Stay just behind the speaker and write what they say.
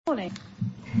Morning.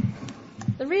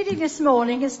 The reading this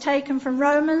morning is taken from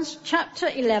Romans chapter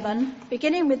 11,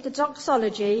 beginning with the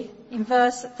doxology in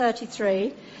verse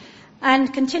 33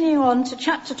 and continuing on to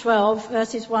chapter 12,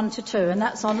 verses 1 to 2, and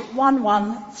that's on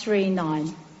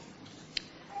 1139.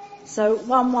 So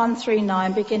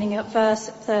 1139, beginning at verse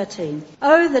 13.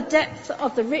 Oh, the depth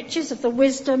of the riches of the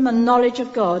wisdom and knowledge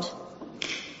of God!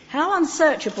 How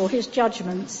unsearchable his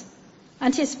judgments,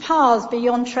 and his paths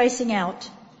beyond tracing out!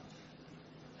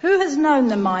 Who has known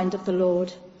the mind of the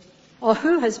Lord? Or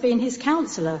who has been his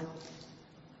counsellor?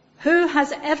 Who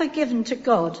has ever given to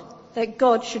God that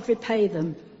God should repay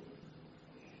them?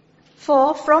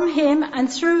 For from him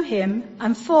and through him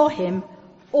and for him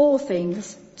all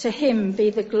things, to him be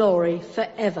the glory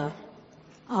forever.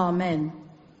 Amen.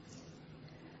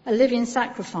 A living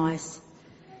sacrifice.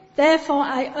 Therefore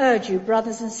I urge you,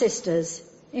 brothers and sisters,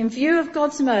 in view of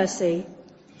God's mercy,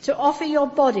 to offer your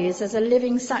bodies as a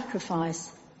living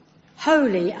sacrifice,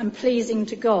 holy and pleasing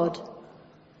to God.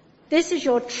 This is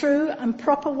your true and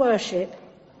proper worship.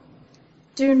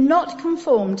 Do not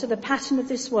conform to the pattern of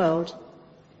this world,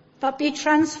 but be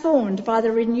transformed by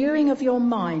the renewing of your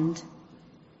mind.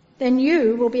 Then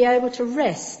you will be able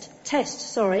to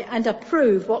test and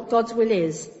approve what God's will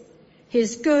is,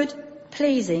 his good,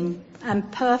 pleasing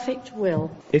and perfect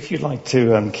will. If you'd like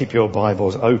to keep your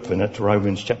Bibles open at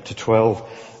Romans chapter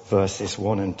 12, verses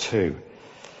 1 and 2.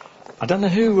 I don't know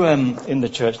who in the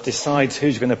church decides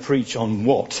who's going to preach on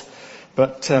what,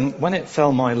 but when it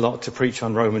fell my lot to preach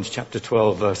on Romans chapter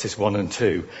 12, verses 1 and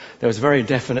 2, there was a very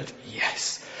definite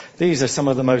yes. These are some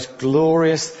of the most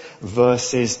glorious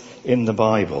verses in the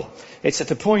Bible. It's at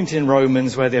a point in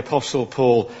Romans where the Apostle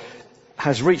Paul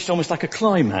has reached almost like a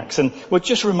climax, and we'll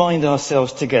just remind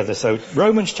ourselves together. So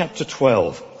Romans chapter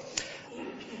 12.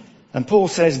 And Paul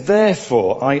says,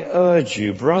 therefore I urge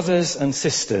you, brothers and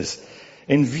sisters,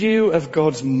 in view of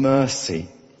God's mercy,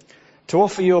 to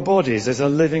offer your bodies as a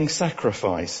living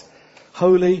sacrifice,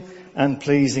 holy and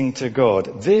pleasing to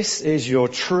God. This is your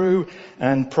true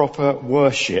and proper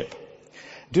worship.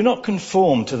 Do not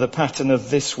conform to the pattern of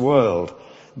this world,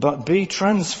 but be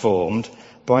transformed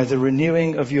by the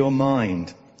renewing of your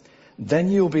mind.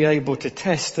 Then you'll be able to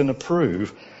test and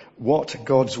approve what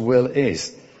God's will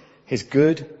is, his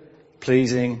good,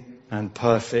 pleasing and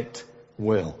perfect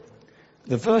will.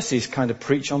 The verses kind of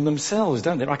preach on themselves,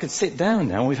 don't they? I could sit down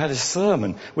now and we've had a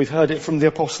sermon. We've heard it from the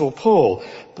Apostle Paul,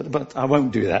 but I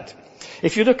won't do that.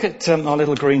 If you look at our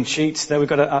little green sheets there, we've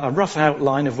got a rough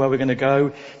outline of where we're going to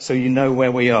go so you know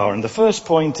where we are. And the first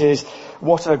point is,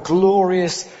 what a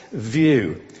glorious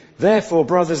view. Therefore,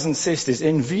 brothers and sisters,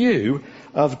 in view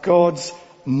of God's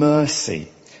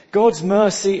mercy. God's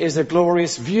mercy is a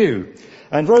glorious view.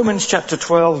 And Romans chapter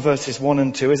 12 verses 1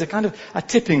 and 2 is a kind of a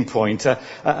tipping point,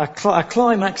 a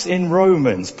climax in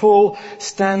Romans. Paul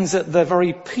stands at the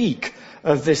very peak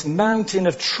of this mountain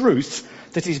of truth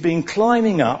that he's been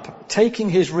climbing up, taking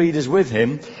his readers with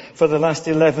him for the last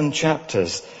 11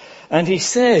 chapters. And he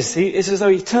says, it's as though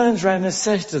he turns around and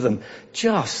says to them,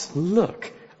 just look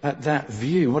at that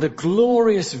view. What a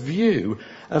glorious view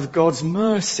of God's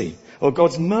mercy, or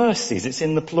God's mercies. It's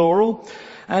in the plural.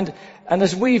 And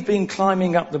as we've been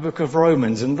climbing up the book of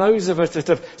Romans, and those of us that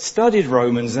have studied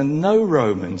Romans and know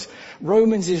Romans,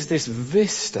 Romans is this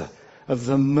vista of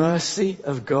the mercy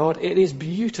of God. It is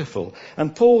beautiful.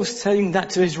 And Paul's saying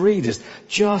that to his readers.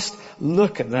 Just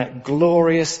look at that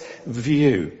glorious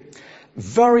view.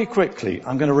 Very quickly,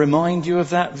 I'm going to remind you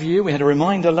of that view. We had a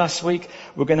reminder last week.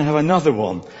 We're going to have another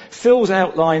one. Phil's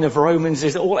outline of Romans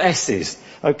is all S's.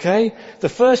 Okay? The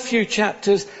first few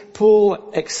chapters,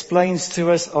 Paul explains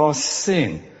to us our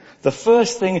sin. The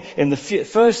first thing, in the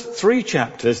first 3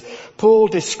 chapters, Paul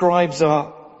describes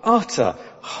our utter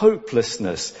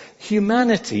hopelessness.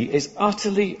 Humanity is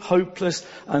utterly hopeless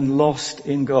and lost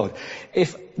in God.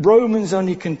 If Romans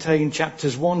only contained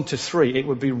chapters 1 to 3, it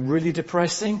would be really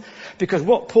depressing, because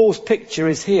what Paul's picture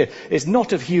is here is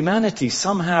not of humanity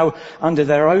somehow under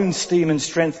their own steam and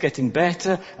strength getting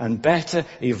better and better,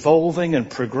 evolving and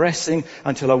progressing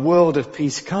until a world of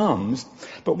peace comes.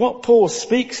 But what Paul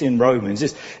speaks in Romans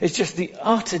is just the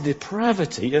utter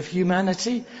depravity of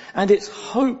humanity and its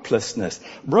hopelessness.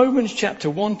 Romans chapter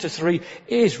 1 to 3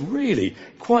 is really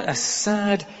quite a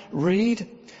sad read.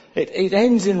 It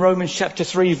ends in Romans chapter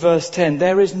 3 verse 10.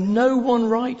 There is no one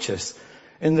righteous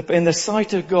in the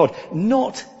sight of God,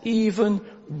 not even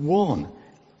one.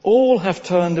 All have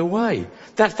turned away.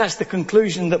 That's the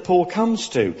conclusion that Paul comes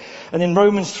to. And in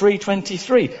Romans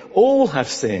 3:23, all have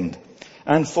sinned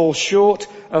and fall short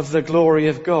of the glory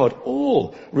of God.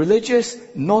 All, religious,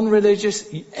 non-religious,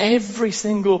 every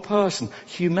single person,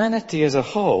 humanity as a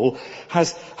whole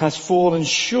has fallen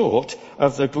short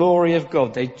of the glory of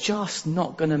God. They're just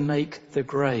not going to make the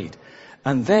grade.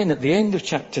 And then at the end of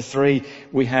chapter 3,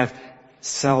 we have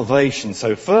salvation.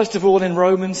 So first of all in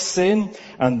Romans, sin,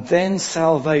 and then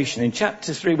salvation. In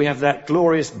chapter 3 we have that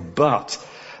glorious but.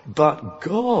 But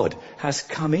God has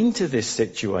come into this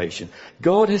situation.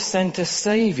 God has sent a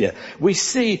Saviour. We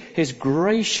see His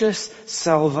gracious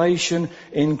salvation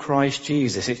in Christ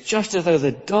Jesus. It's just as though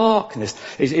the darkness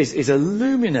is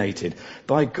illuminated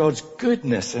by God's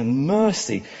goodness and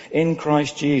mercy in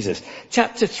Christ Jesus.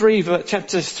 Chapters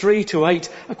 3 to 8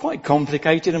 are quite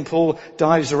complicated, and Paul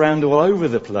dives around all over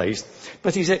the place.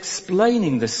 But he's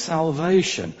explaining the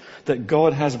salvation that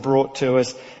God has brought to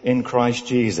us in Christ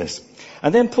Jesus.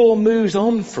 And then Paul moves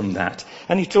on from that,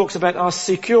 and he talks about our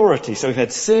security. So we've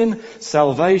had sin,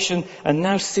 salvation, and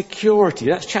now security.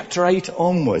 That's chapter 8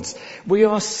 onwards. We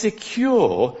are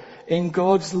secure in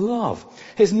God's love.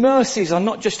 His mercies are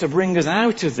not just to bring us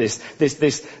out of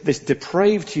this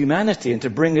depraved humanity and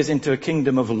to bring us into a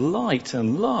kingdom of light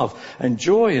and love and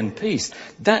joy and peace.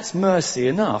 That's mercy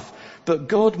enough. But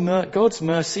God's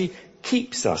mercy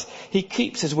keeps us. He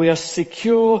keeps us. We are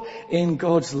secure in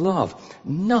God's love.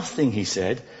 Nothing, he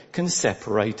said, can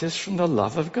separate us from the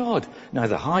love of God.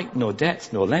 Neither height, nor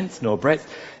depth, nor length, nor breadth,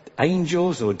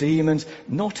 angels or demons,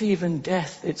 not even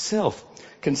death itself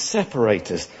can separate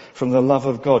us from the love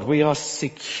of God. We are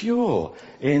secure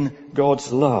in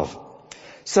God's love.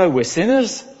 So we're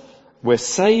sinners, we're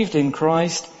saved in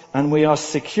Christ, and we are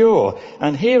secure.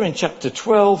 And here in chapter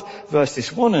 12,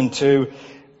 verses 1 and 2,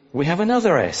 we have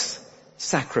another S.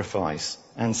 Sacrifice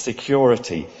and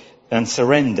security and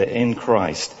surrender in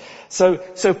Christ. So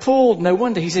Paul, no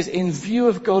wonder, he says, in view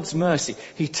of God's mercy,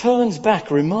 he turns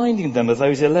back, reminding them of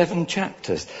those 11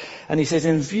 chapters. And he says,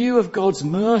 in view of God's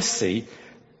mercy,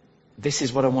 this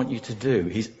is what I want you to do.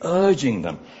 He's urging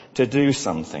them to do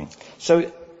something.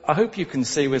 So I hope you can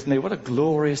see with me what a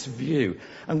glorious view.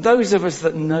 And those of us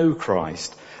that know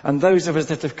Christ, and those of us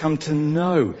that have come to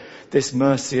know this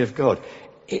mercy of God,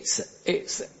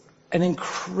 it's an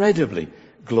incredibly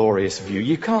glorious view.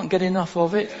 You can't get enough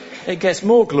of it. It gets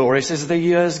more glorious as the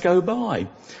years go by.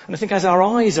 And I think as our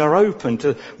eyes are open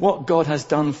to what God has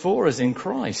done for us in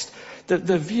Christ,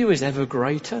 the view is ever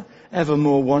greater, ever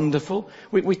more wonderful.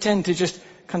 We tend to just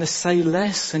kind of say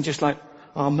less and just like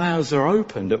our mouths are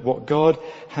opened at what God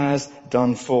has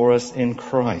done for us in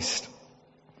Christ.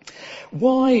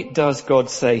 Why does God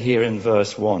say here in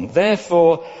verse 1,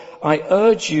 therefore, I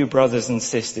urge you, brothers and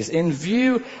sisters, in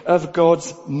view of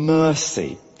God's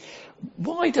mercy.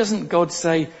 Why doesn't God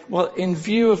say, well, in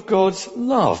view of God's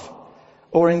love,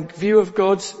 or in view of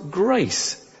God's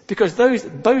grace? Because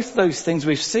both those things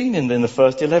we've seen in the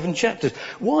first 11 chapters.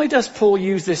 Why does Paul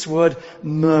use this word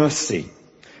mercy?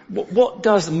 What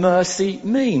does mercy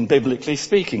mean, biblically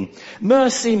speaking?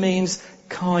 Mercy means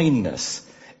kindness.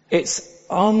 It's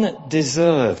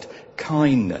undeserved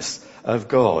kindness of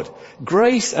God.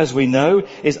 Grace, as we know,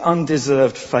 is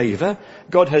undeserved favour.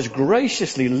 God has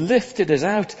graciously lifted us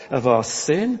out of our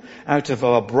sin, out of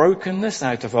our brokenness,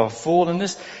 out of our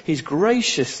fallenness. He's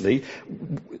graciously,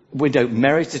 we don't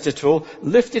merit it at all,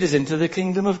 lifted us into the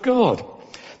kingdom of God.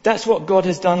 That's what God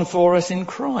has done for us in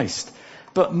Christ.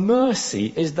 But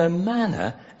mercy is the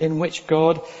manner in which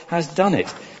God has done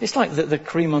it. It's like the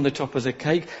cream on the top of the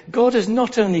cake. God has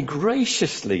not only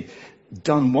graciously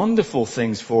done wonderful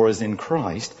things for us in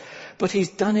Christ, but he's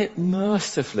done it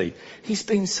mercifully. He's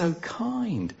been so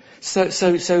kind,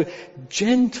 so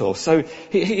gentle, so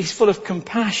he's full of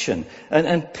compassion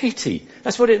and pity.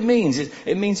 That's what it means.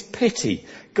 It means pity.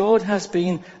 God has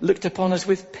been looked upon us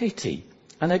with pity.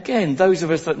 And again, those of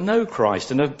us that know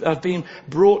Christ and have been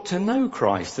brought to know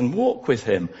Christ and walk with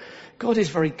him, God is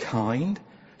very kind.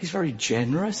 He's very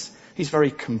generous. He's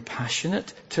very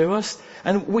compassionate to us.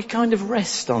 And we kind of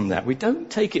rest on that. We don't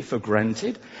take it for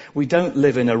granted. We don't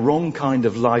live in a wrong kind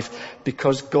of life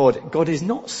because God is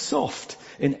not soft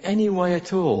in any way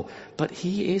at all. But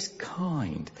he is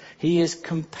kind. He is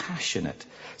compassionate.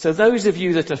 So those of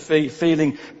you that are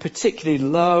feeling particularly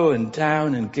low and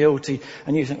down and guilty,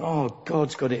 and you think, oh,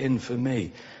 God's got it in for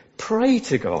me, pray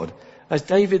to God, as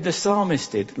David the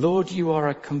psalmist did. Lord, you are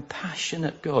a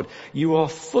compassionate God. You are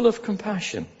full of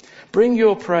compassion. Bring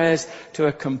your prayers to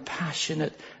a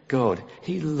compassionate God.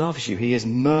 He loves you. He is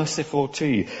merciful to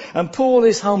you. And Paul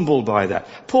is humbled by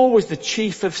that. Paul was the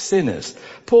chief of sinners.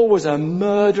 Paul was a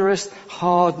murderous,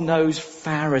 hard-nosed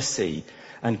Pharisee.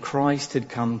 And Christ had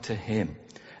come to him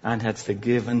and had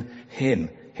forgiven him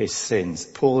his sins.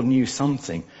 Paul knew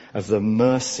something of the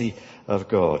mercy of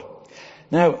God.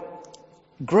 Now,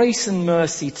 grace and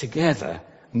mercy together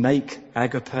make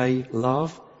agape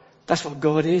love. That's what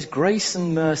God is. Grace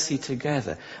and mercy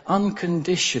together.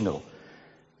 Unconditional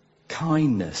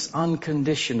kindness,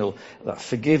 unconditional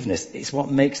forgiveness. It's what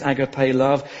makes agape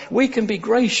love. We can be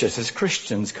gracious as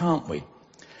Christians, can't we?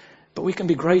 But we can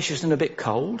be gracious and a bit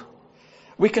cold.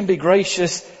 We can be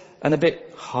gracious and a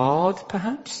bit hard,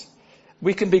 perhaps.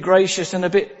 We can be gracious and a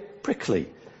bit prickly.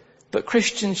 But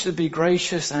Christians should be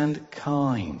gracious and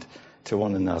kind to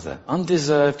one another.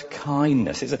 Undeserved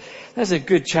kindness. That's a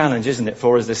good challenge, isn't it,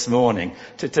 for us this morning,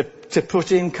 to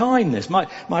put in kindness.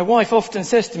 My wife often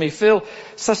says to me, Phil,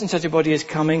 such and such a body is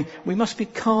coming, we must be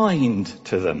kind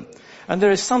to them. And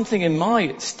there is something in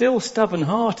my still stubborn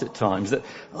heart at times that,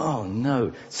 oh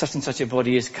no, such and such a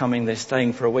body is coming, they're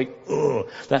staying for a week, oh,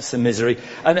 that's a misery.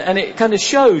 And it kind of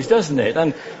shows, doesn't it?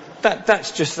 And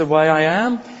that's just the way I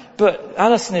am. But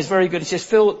Alison is very good. She says,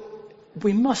 Phil,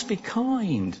 we must be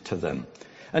kind to them.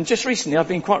 And just recently I've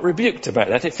been quite rebuked about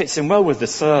that. It fits in well with the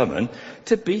sermon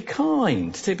to be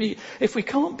kind. If we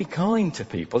can't be kind to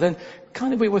people, then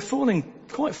kind of we're falling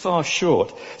quite far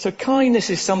short. So kindness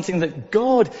is something that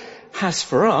God has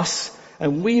for us,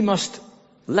 and we must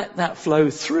let that flow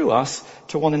through us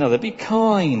to one another. Be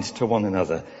kind to one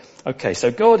another. Okay, so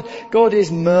God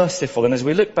is merciful, and as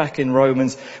we look back in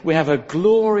Romans, we have a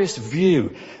glorious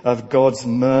view of God's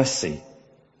mercy.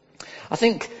 I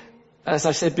think, as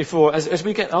I said before, as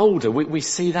we get older, we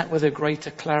see that with a greater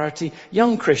clarity.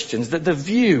 Young Christians, that the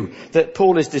view that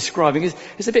Paul is describing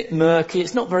is a bit murky,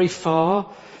 it's not very far.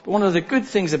 But one of the good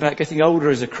things about getting older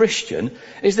as a Christian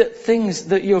is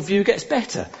that your view gets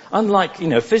better. Unlike,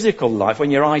 physical life,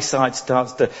 when your eyesight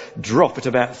starts to drop at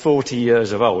about 40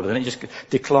 years of old, and it just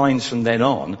declines from then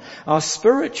on, our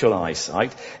spiritual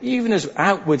eyesight, even as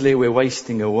outwardly we're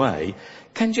wasting away,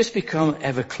 can just become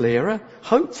ever clearer.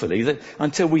 Hopefully that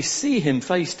until we see him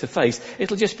face to face,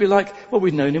 it'll just be like, well,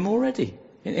 we've known him already.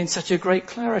 In such a great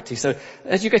clarity. So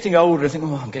as you're getting older and think,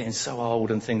 oh, I'm getting so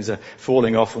old and things are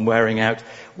falling off and wearing out,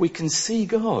 we can see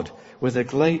God with a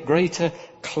greater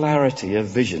clarity of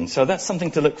vision. So that's something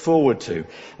to look forward to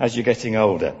as you're getting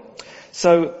older.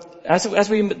 So that's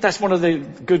one of the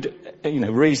good,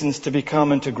 reasons to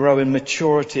become and to grow in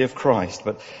maturity of Christ.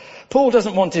 But Paul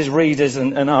doesn't want his readers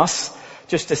and us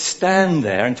just to stand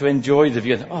there and to enjoy the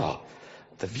view.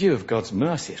 The view of God's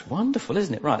mercy, it's wonderful,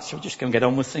 isn't it? Right, so we're just going to get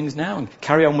on with things now and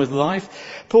carry on with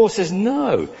life. Paul says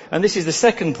no. And this is the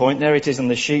second point. There it is on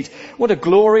the sheet. What a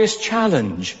glorious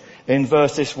challenge in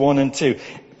verses 1 and 2.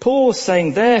 Paul's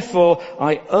saying, therefore,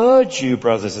 I urge you,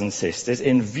 brothers and sisters,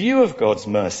 in view of God's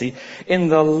mercy, in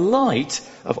the light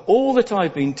of all that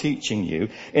I've been teaching you,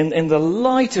 in the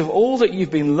light of all that you've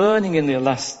been learning in the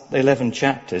last 11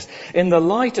 chapters, in the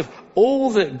light of all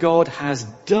that God has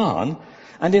done,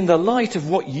 and in the light of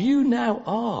what you now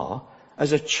are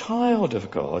as a child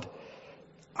of God,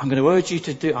 I'm going to urge you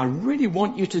to do, I really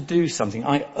want you to do something.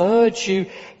 I urge you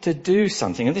to do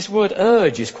something. And this word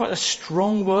urge is quite a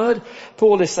strong word.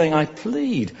 Paul is saying, I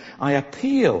plead, I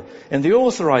appeal. In the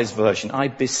authorized version, I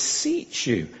beseech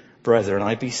you, brethren,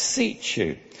 I beseech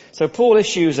you. So Paul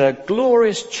issues a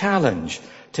glorious challenge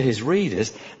to his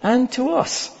readers and to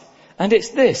us. And it's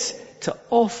this, to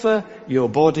offer your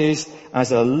bodies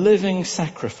as a living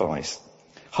sacrifice,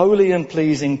 holy and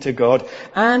pleasing to God,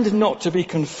 and not to be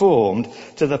conformed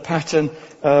to the pattern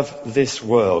of this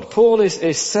world. Paul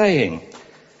is saying,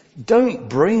 don't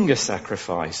bring a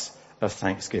sacrifice of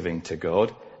thanksgiving to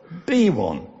God, be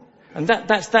one. And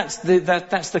that's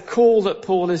the call that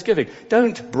Paul is giving.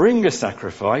 Don't bring a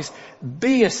sacrifice,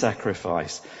 be a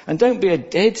sacrifice. And don't be a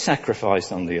dead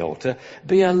sacrifice on the altar,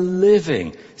 be a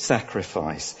living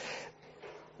sacrifice.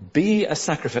 Be a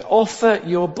sacrifice. Offer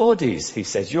your bodies, he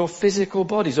says, your physical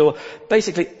bodies, or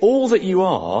basically all that you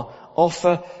are,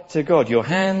 offer to God. Your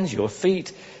hands, your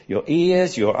feet, your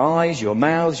ears, your eyes, your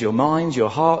mouths, your minds, your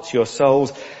hearts, your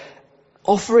souls.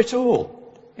 Offer it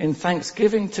all in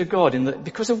thanksgiving to God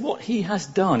because of what he has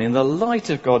done. In the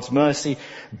light of God's mercy,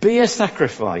 be a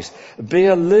sacrifice. Be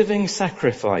a living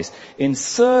sacrifice in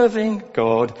serving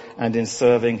God and in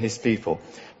serving his people.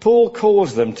 Paul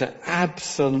calls them to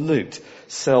absolute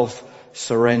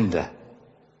self-surrender.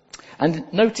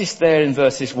 And notice there in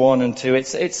verses 1 and 2,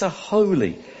 it's a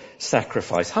holy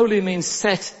sacrifice. Holy means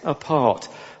set apart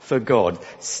for God.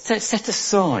 Set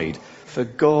aside for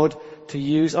God to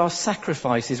use. Our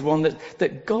sacrifice is one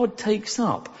that God takes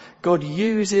up. God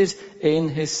uses in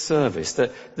his service.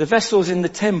 The vessels in the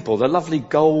temple, the lovely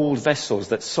gold vessels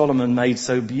that Solomon made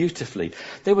so beautifully,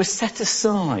 they were set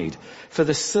aside for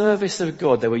the service of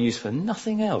God. They were used for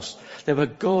nothing else. They were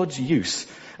God's use.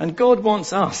 And God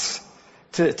wants us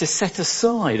to set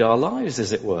aside our lives,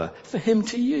 as it were, for him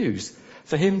to use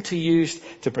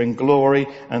to bring glory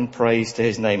and praise to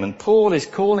his name. And Paul is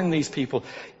calling these people,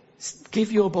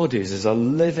 give your bodies as a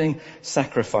living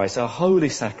sacrifice, a holy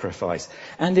sacrifice.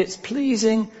 And it's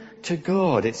pleasing to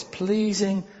God. It's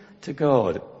pleasing to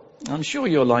God. I'm sure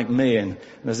you're like me, and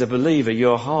as a believer,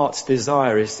 your heart's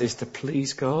desire is to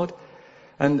please God.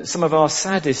 And some of our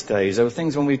saddest days are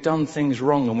things when we've done things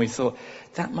wrong and we thought,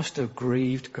 that must have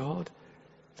grieved God.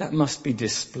 That must be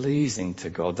displeasing to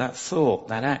God. That thought,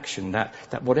 that action, that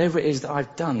whatever it is that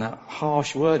I've done, that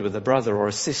harsh word with a brother or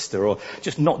a sister, or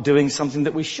just not doing something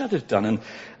that we should have done. And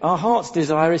our heart's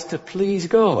desire is to please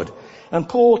God. And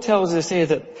Paul tells us here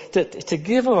that to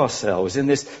give ourselves in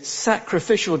this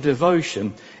sacrificial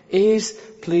devotion is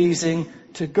pleasing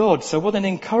to God. So what an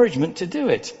encouragement to do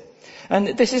it. And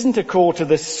this isn't a call to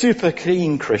the super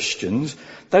keen Christians,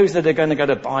 those that are going to go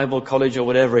to Bible college or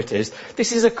whatever it is.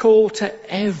 This is a call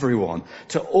to everyone,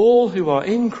 to all who are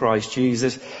in Christ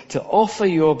Jesus, to offer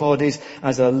your bodies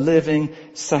as a living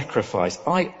sacrifice.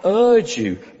 I urge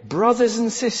you, brothers and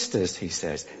sisters, he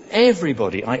says,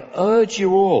 everybody, I urge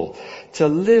you all to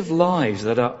live lives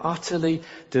that are utterly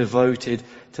devoted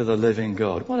to the living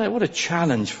God. What a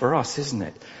challenge for us, isn't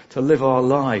it? To live our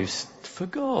lives for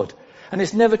God. And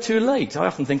it's never too late. I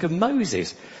often think of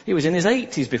Moses. He was in his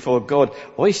 80s before God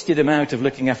hoisted him out of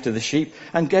looking after the sheep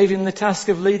and gave him the task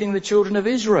of leading the children of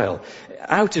Israel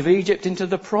out of Egypt into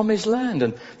the promised land.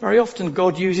 And very often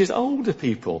God uses older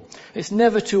people. It's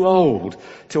never too old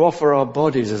to offer our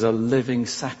bodies as a living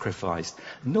sacrifice,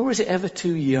 nor is it ever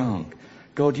too young.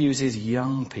 God uses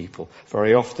young people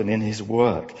very often in his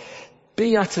work.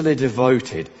 Be utterly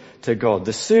devoted to God.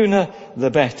 The sooner,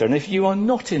 the better. And if you are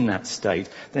not in that state,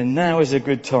 then now is a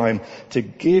good time to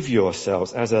give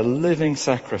yourselves as a living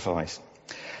sacrifice.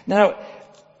 Now,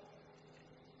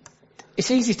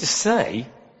 it's easy to say,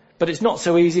 but it's not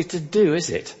so easy to do, is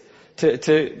it?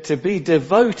 To be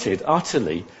devoted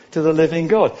utterly to the living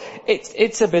God.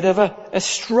 It's a bit of a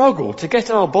struggle to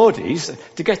get our bodies,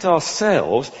 to get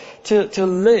ourselves to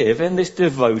live in this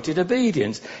devoted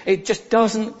obedience. It just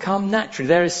doesn't come naturally.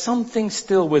 There is something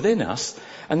still within us,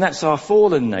 and that's our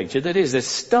fallen nature that is as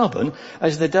stubborn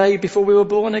as the day before we were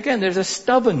born again. There's a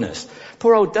stubbornness.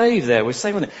 Poor old Dave there was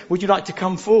saying, would you like to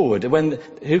come forward?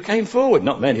 Who came forward?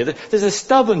 Not many. There's a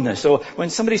stubbornness. Or when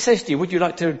somebody says to you, would you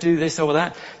like to do this or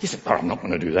that? You say, I'm not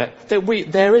going to do that.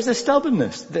 There is a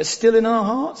stubbornness that's still in our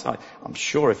hearts. I'm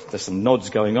sure if there's some nods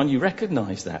going on, you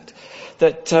recognise that.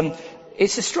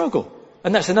 It's a struggle.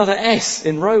 And that's another S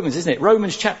in Romans, isn't it?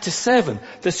 Romans chapter 7,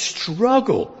 the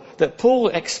struggle that Paul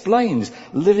explains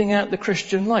living out the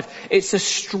Christian life. It's a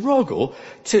struggle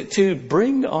to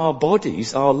bring our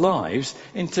bodies, our lives,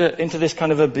 into this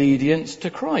kind of obedience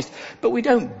to Christ. But we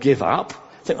don't give up.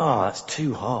 Think, that's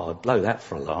too hard. Blow that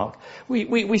for a lark.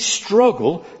 We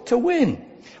struggle to win.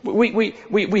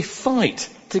 We fight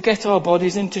to get our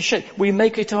bodies into shape. We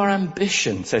make it our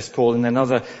ambition, says Paul in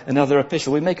another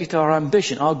epistle. We make it our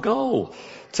ambition, our goal,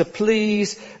 to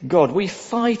please God. We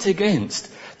fight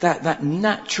against that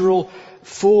natural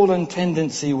fallen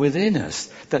tendency within us,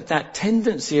 that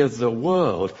tendency of the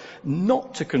world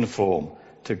not to conform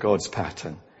to God's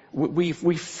pattern. We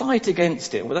fight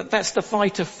against it. That's the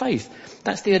fight of faith.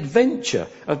 That's the adventure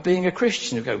of being a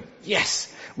Christian. You go,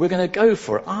 yes, we're going to go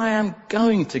for it. I am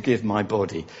going to give my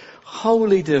body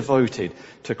wholly devoted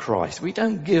to Christ. We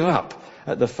don't give up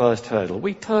at the first hurdle.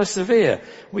 We persevere.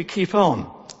 We keep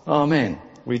on. Amen.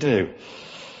 We do.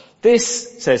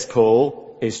 This, says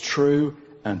Paul, is true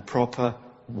and proper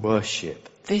worship.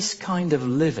 This kind of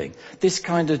living, this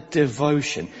kind of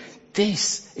devotion,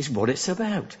 this is what it's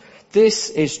about. This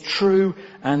is true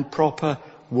and proper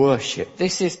worship.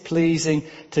 This is pleasing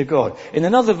to God. In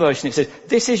another version it says,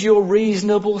 this is your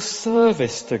reasonable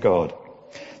service to God.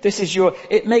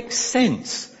 It makes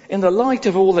sense in the light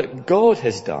of all that God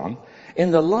has done,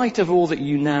 in the light of all that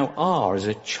you now are as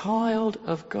a child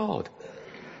of God.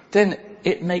 Then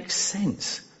it makes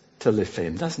sense to live for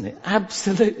him, doesn't it?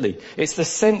 Absolutely. It's the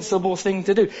sensible thing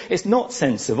to do. It's not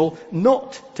sensible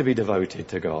not to be devoted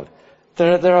to God.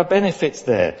 There are benefits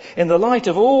there. In the light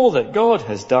of all that God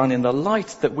has done, in the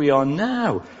light that we are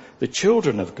now the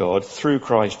children of God through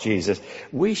Christ Jesus,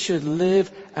 we should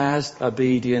live as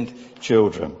obedient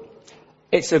children.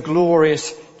 It's a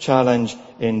glorious challenge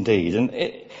indeed. And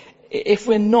if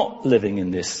we're not living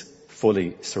in this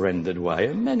fully surrendered way,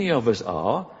 and many of us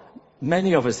are,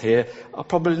 many of us here are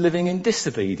probably living in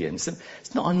disobedience. And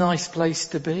it's not a nice place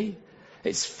to be.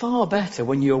 It's far better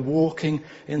when you're walking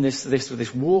in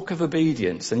this walk of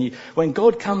obedience. And when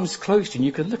God comes close to you,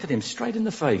 you can look at him straight in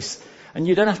the face And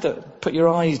you don't have to put your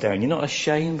eyes down. You're not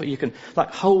ashamed, but you can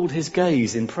hold his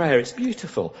gaze in prayer. It's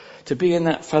beautiful to be in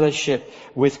that fellowship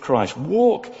with Christ.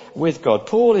 Walk with God.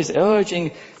 Paul is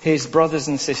urging his brothers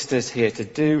and sisters here to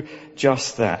do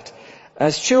just that.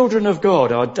 As children of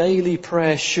God, our daily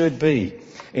prayer should be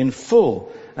in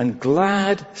full and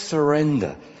glad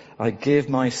surrender. I give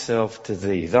myself to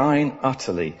thee, thine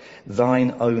utterly,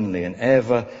 thine only, and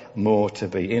ever more to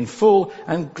be. In full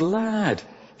and glad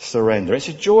surrender. It's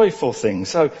a joyful thing.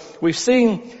 So we've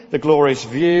seen the glorious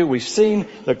view, we've seen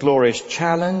the glorious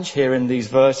challenge here in these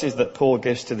verses that Paul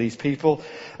gives to these people,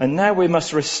 and now we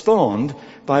must respond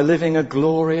by living a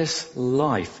glorious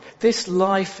life. This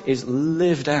life is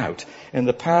lived out in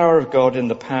the power of God, in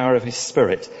the power of his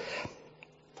Spirit.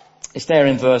 It's there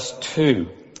in verse 2.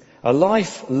 A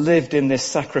life lived in this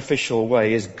sacrificial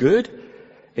way is good,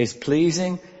 is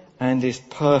pleasing, and is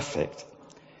perfect.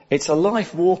 It's a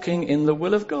life walking in the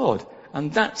will of God.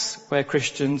 And that's where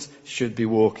Christians should be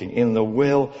walking, in the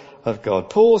will of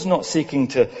God. Paul's not seeking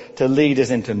to lead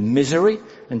us into misery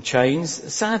and chains.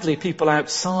 Sadly, people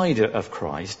outside of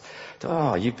Christ,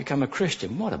 you've become a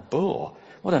Christian. What a bore.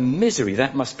 What a misery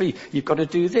that must be. You've got to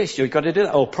do this, you've got to do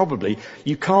that. Or probably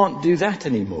you can't do that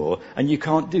anymore and you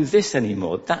can't do this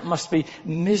anymore. That must be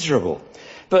miserable.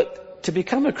 But to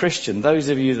become a Christian, those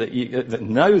of you that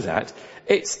know that,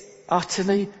 it's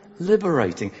utterly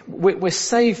liberating. We're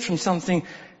saved from something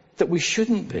that we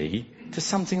shouldn't be to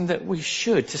something that we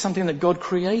should, to something that God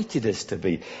created us to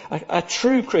be. A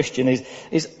true Christian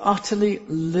is utterly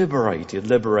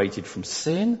liberated from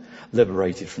sin,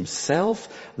 liberated from self,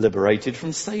 liberated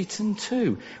from Satan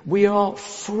too. We are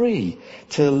free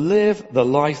to live the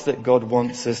life that God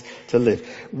wants us to live.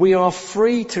 We are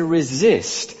free to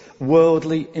resist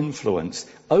worldly influence.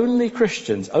 Only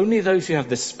Christians, only those who have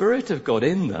the Spirit of God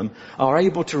in them are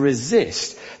able to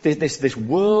resist this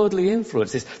worldly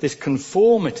influence, this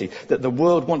conformity that the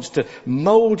world wants to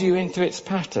mould you into its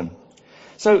pattern.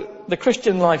 So the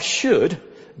Christian life should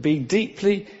be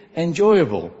deeply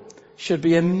enjoyable, should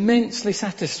be immensely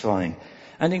satisfying,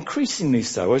 and increasingly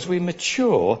so as we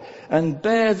mature and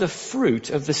bear the fruit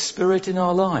of the Spirit in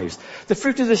our lives. The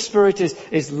fruit of the Spirit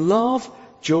is love,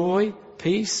 joy,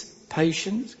 peace,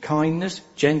 patience, kindness,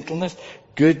 gentleness,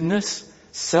 goodness,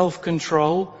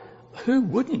 self-control. Who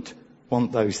wouldn't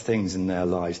want those things in their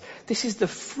lives? This is the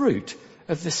fruit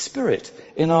of the Spirit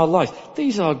in our lives.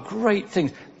 These are great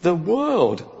things. The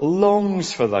world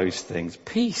longs for those things.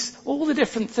 Peace, all the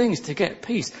different things to get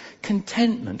peace.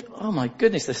 Contentment, oh my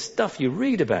goodness, the stuff you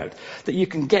read about that you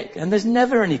can get, and there's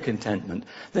never any contentment.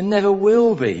 There never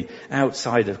will be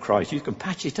outside of Christ. You can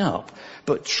patch it up.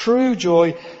 But true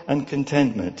joy and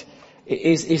contentment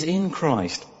is in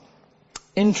Christ.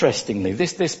 Interestingly,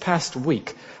 this past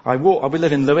week, we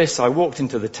live in Lewes. I walked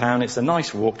into the town. It's a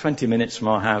nice walk, 20 minutes from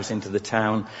our house into the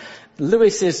town.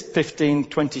 Lewes is 15,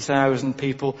 20,000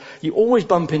 people. You always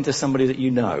bump into somebody that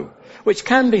you know, which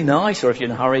can be nice, or if you're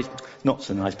in a hurry, not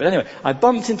so nice. But anyway, I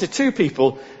bumped into two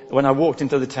people when I walked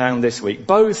into the town this week,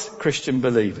 both Christian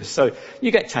believers. So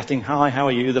you get chatting, hi, how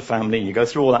are you, the family, you go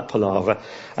through all that palaver.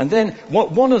 And then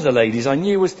one of the ladies I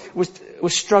knew was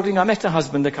struggling. I met her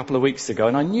husband a couple of weeks ago,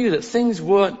 and I knew that things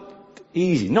weren't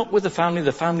easy. Not with the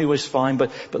family was fine,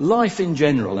 but life in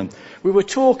general. And we were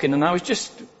talking, and I was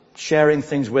just sharing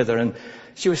things with her, and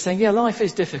she was saying, yeah, life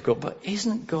is difficult, but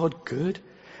isn't God good?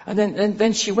 And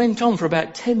then she went on for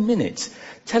about 10 minutes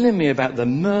telling me about the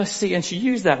mercy, and she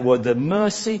used that word, the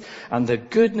mercy and the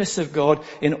goodness of God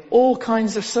in all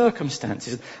kinds of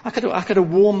circumstances. I could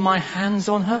have warmed my hands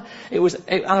on her.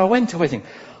 And I went away thinking,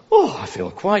 I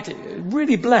feel quite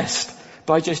really blessed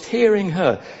by just hearing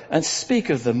her and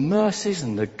speak of the mercies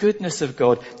and the goodness of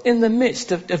God in the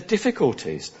midst of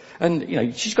difficulties.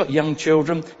 And, she's got young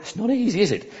children. It's not easy,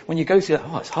 is it? When you go through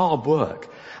that, it's hard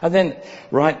work. And then,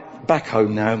 right, back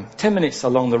home now, 10 minutes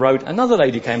along the road, another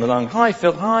lady came along. Hi,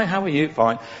 Phil. Hi, how are you?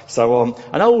 Fine. So,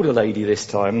 an older lady this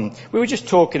time. We were just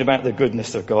talking about the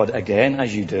goodness of God again,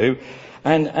 as you do.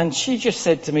 And she just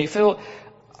said to me, Phil,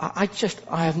 I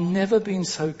have never been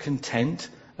so content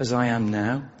as I am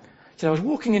now. I was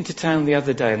walking into town the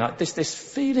other day, and this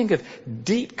feeling of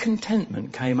deep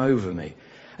contentment came over me.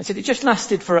 I said, it just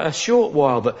lasted for a short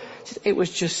while, but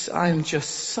I'm just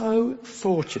so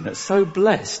fortunate, so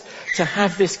blessed to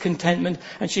have this contentment.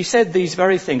 And she said these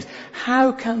very things.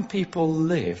 How can people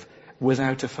live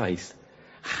without a faith?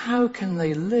 How can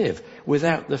they live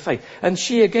without the faith? And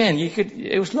she again,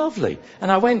 it was lovely.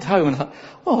 And I went home and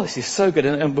thought, this is so good,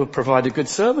 and will provide a good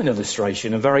sermon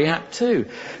illustration, and very apt too.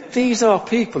 These are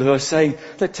people who are saying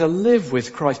that to live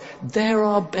with Christ, there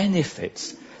are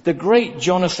benefits. The great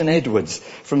Jonathan Edwards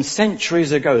from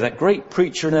centuries ago, that great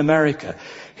preacher in America,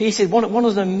 he said one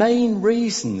of the main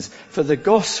reasons for the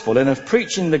gospel and of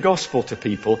preaching the gospel to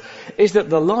people is that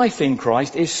the life in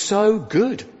Christ is so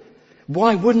good.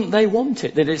 Why wouldn't they want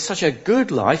it? That it's such a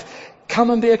good life. Come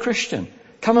and be a Christian.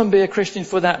 Come and be a Christian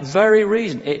for that very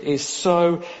reason. It is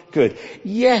so good.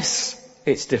 Yes,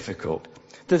 it's difficult.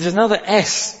 There's another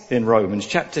S in Romans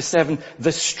chapter 7,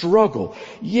 the struggle.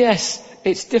 Yes,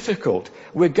 it's difficult.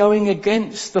 We're going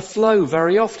against the flow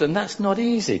very often. That's not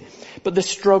easy. But the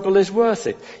struggle is worth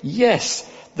it. Yes,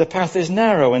 the path is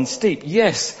narrow and steep.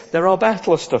 Yes, there are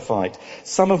battles to fight,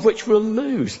 some of which we'll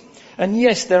lose. And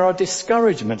yes, there are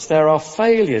discouragements, there are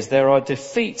failures, there are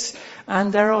defeats,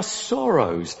 and there are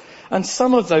sorrows. And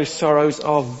some of those sorrows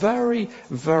are very,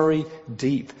 very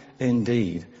deep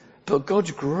indeed. But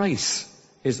God's grace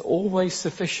is always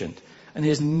sufficient, and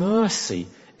his mercy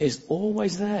is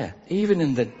always there, even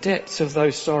in the depths of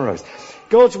those sorrows.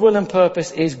 God's will and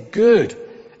purpose is good,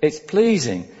 it's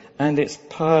pleasing, and it's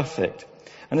perfect.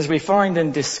 And as we find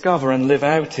and discover and live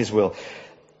out his will,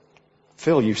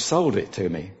 Phil, you've sold it to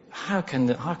me. How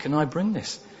can I bring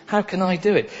this? How can I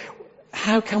do it?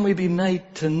 How can we be made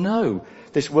to know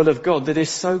this will of God that is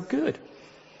so good?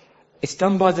 It's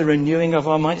done by the renewing of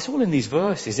our mind. It's all in these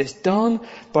verses. It's done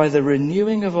by the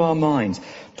renewing of our minds.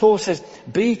 Paul says,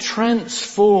 be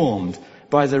transformed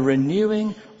by the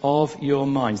renewing of your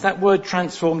minds. That word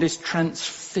transformed is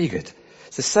transfigured.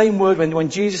 It's the same word when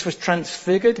Jesus was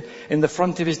transfigured in the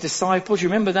front of his disciples. You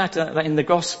remember that in the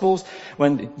Gospels?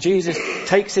 When Jesus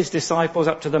takes his disciples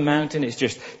up to the mountain, it's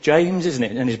just James, isn't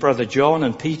it? And his brother John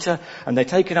and Peter. And they're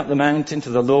taken up the mountain to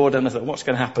the Lord. And I thought, what's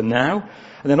going to happen now?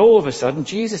 And then all of a sudden,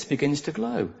 Jesus begins to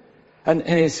glow. And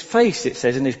in his face, it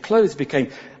says, and his clothes became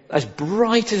as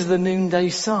bright as the noonday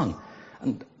sun.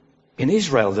 And in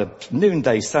Israel, the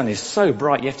noonday sun is so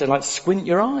bright, you have to squint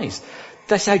your eyes.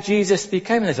 That's how Jesus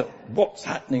became. And they thought, what's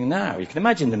happening now? You can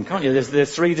imagine them, can't you?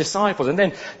 There's three disciples. And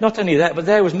then, not only that, but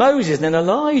there was Moses and then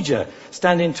Elijah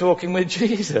standing talking with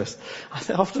Jesus.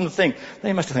 I often think,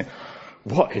 they must have thought,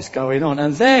 what is going on?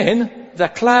 And then the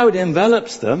cloud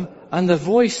envelops them and the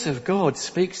voice of God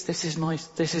speaks, this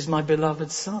is my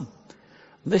beloved son.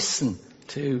 Listen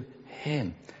to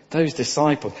him. Those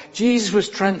disciples. Jesus was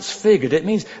transfigured. It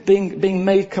means being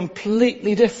made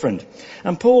completely different.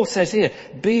 And Paul says here,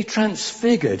 be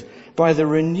transfigured by the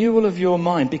renewal of your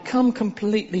mind. Become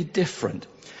completely different.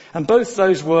 And both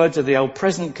those words are the old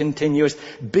present continuous.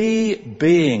 Be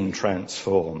being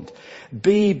transformed.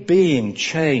 Be being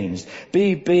changed.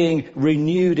 Be being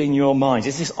renewed in your minds.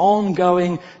 It's this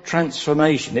ongoing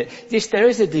transformation. There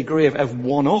is a degree of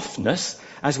one-offness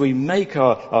as we make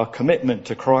our commitment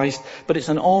to Christ, but it's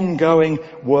an ongoing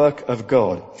work of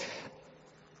God.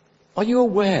 Are you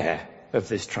aware of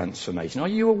this transformation? Are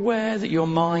you aware that your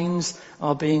minds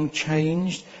are being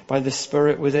changed by the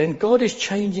Spirit within? God is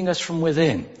changing us from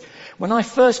within. When I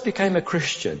first became a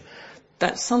Christian,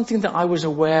 that's something that I was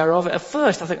aware of. At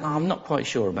first I think, I'm not quite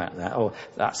sure about that, or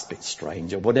that's a bit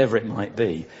strange, or whatever it might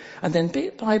be. And then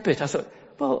bit by bit I thought,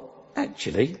 well,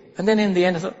 actually, and then in the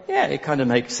end I thought, yeah, it kind of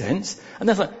makes sense. And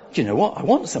then I thought, do you know what? I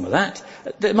want some of that.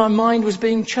 That my mind was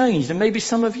being changed. And maybe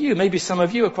some of you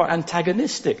are quite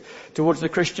antagonistic towards the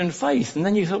Christian faith. And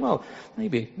then you thought, well,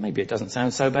 maybe it doesn't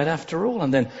sound so bad after all.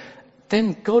 And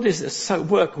then God is so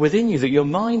work within you that your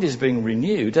mind is being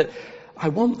renewed that I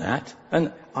want that,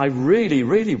 and I really,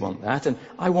 really want that, and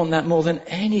I want that more than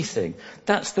anything.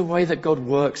 That's the way that God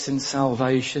works in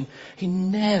salvation. He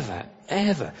never,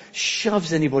 ever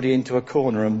shoves anybody into a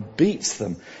corner and beats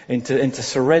them into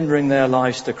surrendering their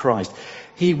lives to Christ.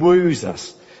 He woos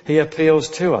us. He appeals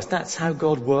to us. That's how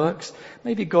God works.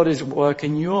 Maybe God is at work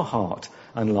in your heart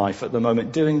and life at the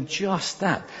moment, doing just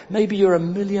that. Maybe you're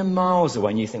 1,000,000 miles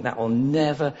away and you think that will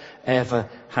never, ever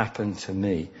happen to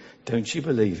me. Don't you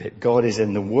believe it? God is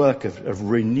in the work of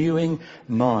renewing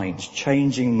minds,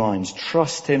 changing minds.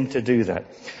 Trust him to do that.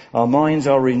 Our minds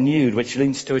are renewed, which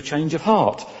leads to a change of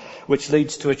heart, which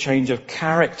leads to a change of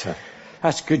character.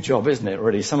 That's a good job, isn't it,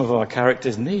 really? Some of our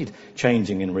characters need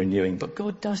changing and renewing, but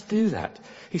God does do that.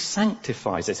 He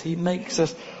sanctifies us. He makes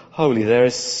us holy. There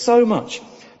is so much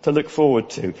to look forward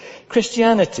to.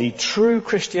 Christianity, true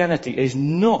Christianity, is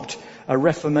not a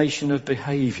reformation of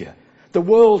behaviour. The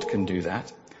world can do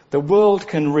that. The world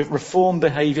can reform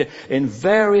behaviour in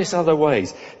various other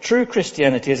ways. True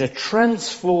Christianity is a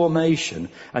transformation,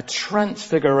 a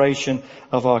transfiguration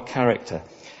of our character.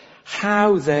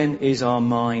 How then is our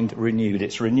mind renewed?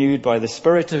 It's renewed by the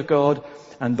Spirit of God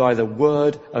and by the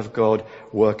Word of God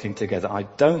working together. I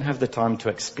don't have the time to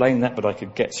explain that, but I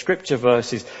could get scripture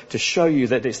verses to show you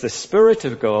that it's the Spirit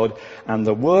of God and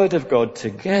the Word of God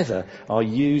together are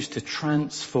used to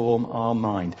transform our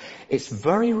mind. It's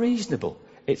very reasonable.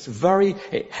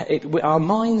 Our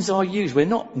minds are used. We're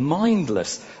not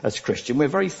mindless as Christians. We're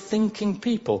very thinking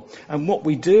people. And what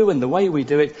we do and the way we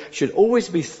do it should always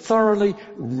be thoroughly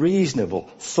reasonable,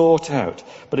 thought out.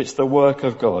 But it's the work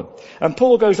of God. And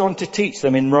Paul goes on to teach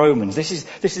them in Romans. This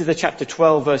is the chapter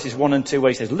 12 verses 1 and 2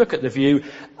 where he says, look at the view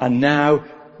and now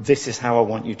this is how I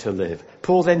want you to live.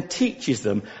 Paul then teaches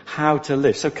them how to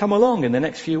live. So come along in the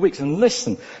next few weeks and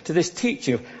listen to this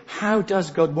teaching of how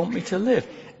does God want me to live?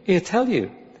 He'll tell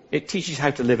you. It teaches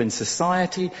how to live in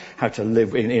society, how to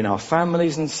live in our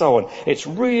families and so on. It's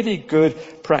really good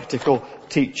practical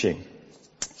teaching.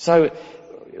 So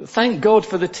thank God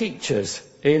for the teachers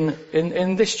in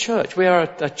this church. We are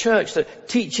a church that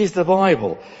teaches the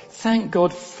Bible. Thank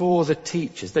God for the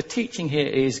teachers. The teaching here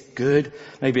is good.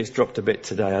 Maybe it's dropped a bit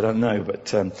today, I don't know. But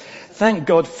thank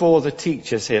God for the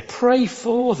teachers here. Pray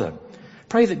for them.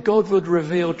 Pray that God would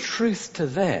reveal truth to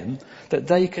them, that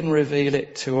they can reveal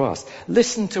it to us.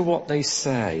 Listen to what they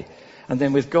say. And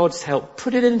then with God's help,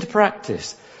 put it into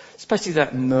practice. Especially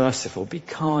that merciful. Be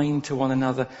kind to one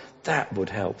another. That would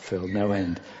help Phil no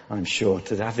end, I'm sure,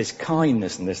 to have this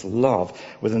kindness and this love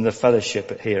within the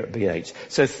fellowship here at BH.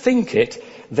 So think it,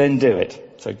 then do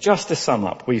it. So just to sum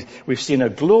up, we've seen a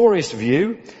glorious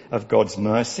view of God's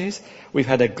mercies. We've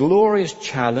had a glorious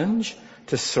challenge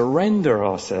to surrender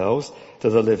ourselves to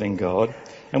the living God.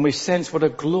 And we sense what a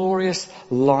glorious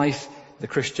life the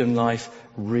Christian life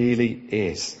really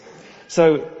is.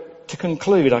 So to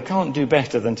conclude, I can't do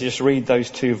better than to just read those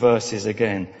two verses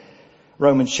again.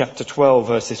 Romans chapter 12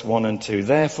 verses 1 and 2.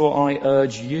 Therefore I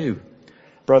urge you,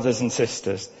 brothers and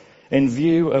sisters, in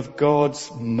view of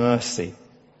God's mercy,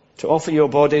 to offer your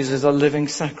bodies as a living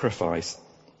sacrifice,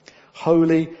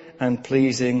 holy and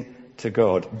pleasing to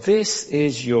God. This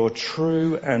is your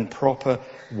true and proper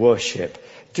worship.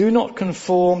 Do not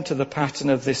conform to the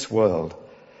pattern of this world,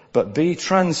 but be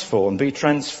transformed, be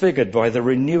transfigured by the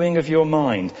renewing of your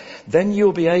mind. Then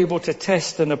you'll be able to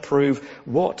test and approve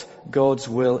what God's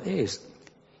will is.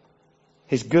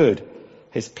 His good,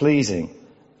 His pleasing,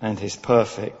 and His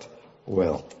perfect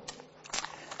will.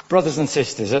 Brothers and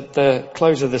sisters, at the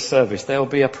close of the service, there'll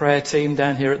be a prayer team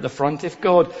down here at the front. If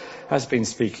God has been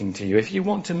speaking to you, if you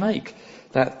want to make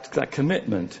that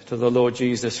commitment to the Lord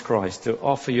Jesus Christ, to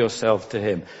offer yourself to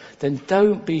Him, then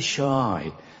don't be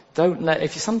shy.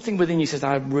 If something within you says,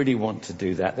 I really want to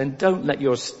do that, then don't let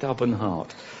your stubborn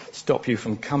heart stop you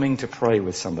from coming to pray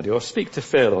with somebody, or speak to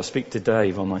Phil, or speak to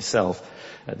Dave or myself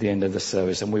at the end of the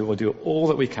service, and we will do all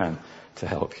that we can to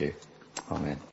help you. Amen.